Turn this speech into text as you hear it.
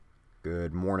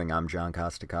Good morning, I'm John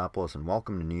Kostakopoulos, and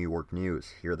welcome to New York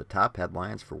News. Here are the top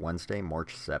headlines for Wednesday,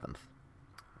 March 7th.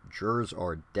 Jurors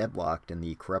are deadlocked in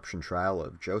the corruption trial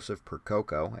of Joseph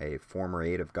Percoco, a former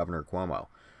aide of Governor Cuomo.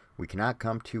 We cannot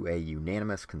come to a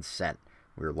unanimous consent.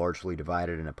 We are largely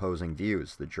divided in opposing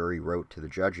views, the jury wrote to the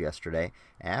judge yesterday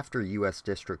after U.S.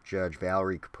 District Judge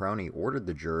Valerie Caproni ordered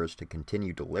the jurors to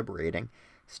continue deliberating,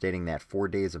 stating that 4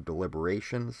 days of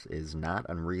deliberations is not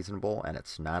unreasonable and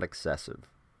it's not excessive.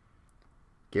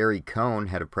 Gary Cohn,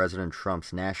 head of President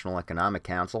Trump's National Economic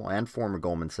Council and former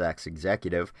Goldman Sachs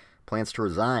executive, plans to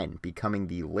resign, becoming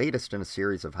the latest in a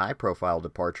series of high-profile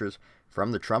departures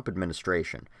from the Trump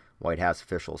administration, White House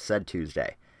officials said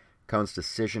Tuesday. Cohn's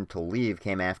decision to leave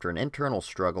came after an internal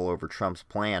struggle over Trump's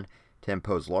plan to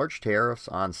impose large tariffs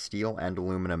on steel and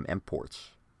aluminum imports.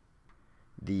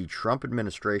 The Trump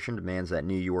administration demands that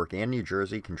New York and New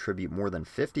Jersey contribute more than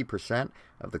 50%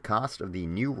 of the cost of the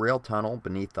new rail tunnel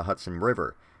beneath the Hudson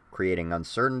River, creating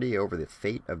uncertainty over the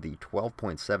fate of the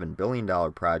 $12.7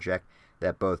 billion project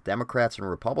that both Democrats and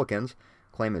Republicans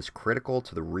claim is critical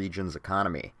to the region's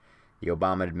economy. The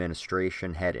Obama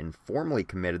administration had informally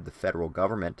committed the federal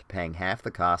government to paying half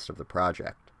the cost of the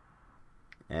project.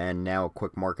 And now a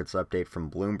quick markets update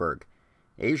from Bloomberg.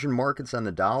 Asian markets and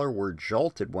the dollar were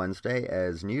jolted Wednesday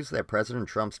as news that President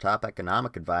Trump's top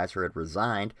economic advisor had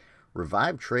resigned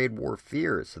revived trade war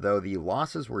fears, though the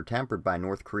losses were tempered by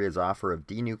North Korea's offer of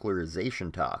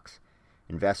denuclearization talks.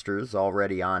 Investors,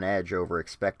 already on edge over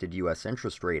expected U.S.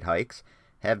 interest rate hikes,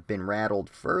 have been rattled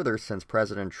further since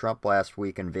President Trump last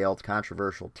week unveiled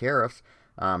controversial tariffs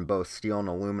on both steel and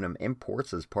aluminum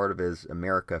imports as part of his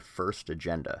America First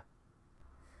agenda.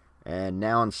 And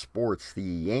now in sports, the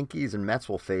Yankees and Mets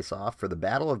will face off for the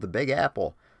Battle of the Big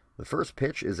Apple. The first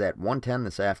pitch is at 1:10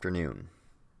 this afternoon.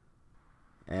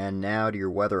 And now to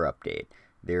your weather update.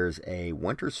 There's a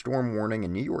winter storm warning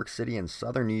in New York City and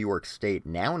southern New York State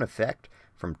now in effect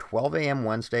from 12 a.m.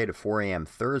 Wednesday to 4 a.m.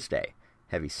 Thursday.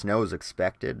 Heavy snow is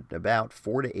expected, about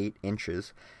 4 to 8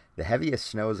 inches. The heaviest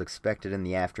snow is expected in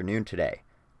the afternoon today.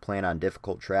 Plan on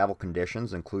difficult travel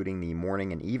conditions, including the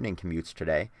morning and evening commutes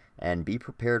today, and be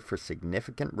prepared for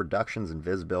significant reductions in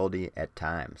visibility at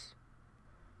times.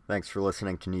 Thanks for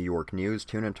listening to New York News.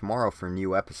 Tune in tomorrow for a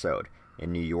new episode.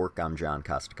 In New York, I'm John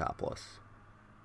Kostakopoulos.